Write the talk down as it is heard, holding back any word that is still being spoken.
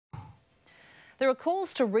There are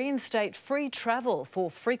calls to reinstate free travel for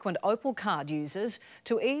frequent Opal card users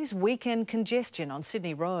to ease weekend congestion on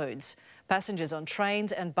Sydney roads. Passengers on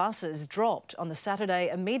trains and buses dropped on the Saturday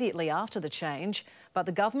immediately after the change, but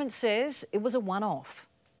the government says it was a one-off.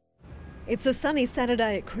 It's a sunny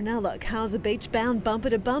Saturday at Cronulla. Cars are beach-bound bumper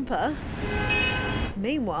to bumper.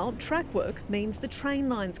 Meanwhile, track work means the train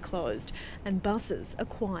line's closed and buses are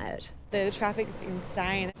quiet. The traffic's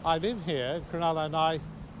insane. I live here, Cronulla, and I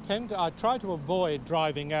try to avoid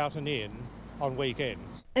driving out and in on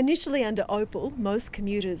weekends. Initially under Opal, most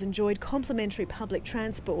commuters enjoyed complimentary public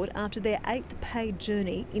transport after their 8th paid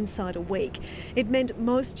journey inside a week. It meant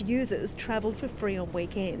most users travelled for free on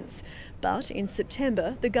weekends. But in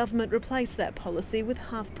September, the government replaced that policy with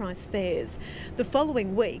half-price fares. The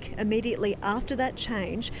following week, immediately after that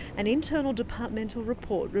change, an internal departmental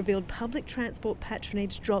report revealed public transport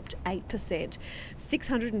patronage dropped 8%.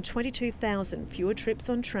 622,000 fewer trips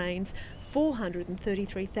on trains,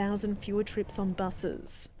 433,000 fewer trips on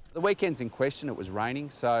buses. The weekends in question, it was raining,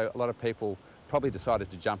 so a lot of people probably decided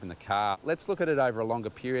to jump in the car. Let's look at it over a longer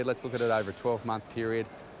period. Let's look at it over a 12-month period.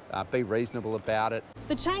 Be reasonable about it.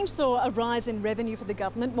 The change saw a rise in revenue for the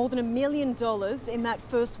government, more than $1 million in that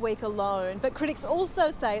first week alone. But critics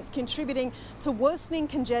also say it's contributing to worsening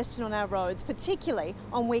congestion on our roads, particularly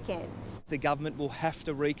on weekends. The government will have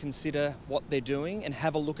to reconsider what they're doing and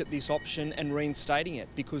have a look at this option and reinstating it,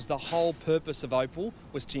 because the whole purpose of Opal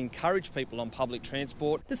was to encourage people on public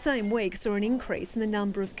transport. The same week saw an increase in the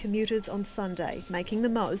number of commuters on Sunday, making the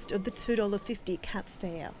most of the $2.50 cap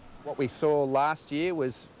fare. What we saw last year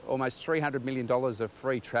was almost $300 million of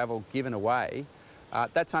free travel given away.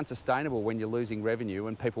 That's unsustainable when you're losing revenue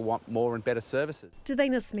and people want more and better services.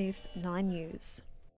 Davina Smith, 9 News.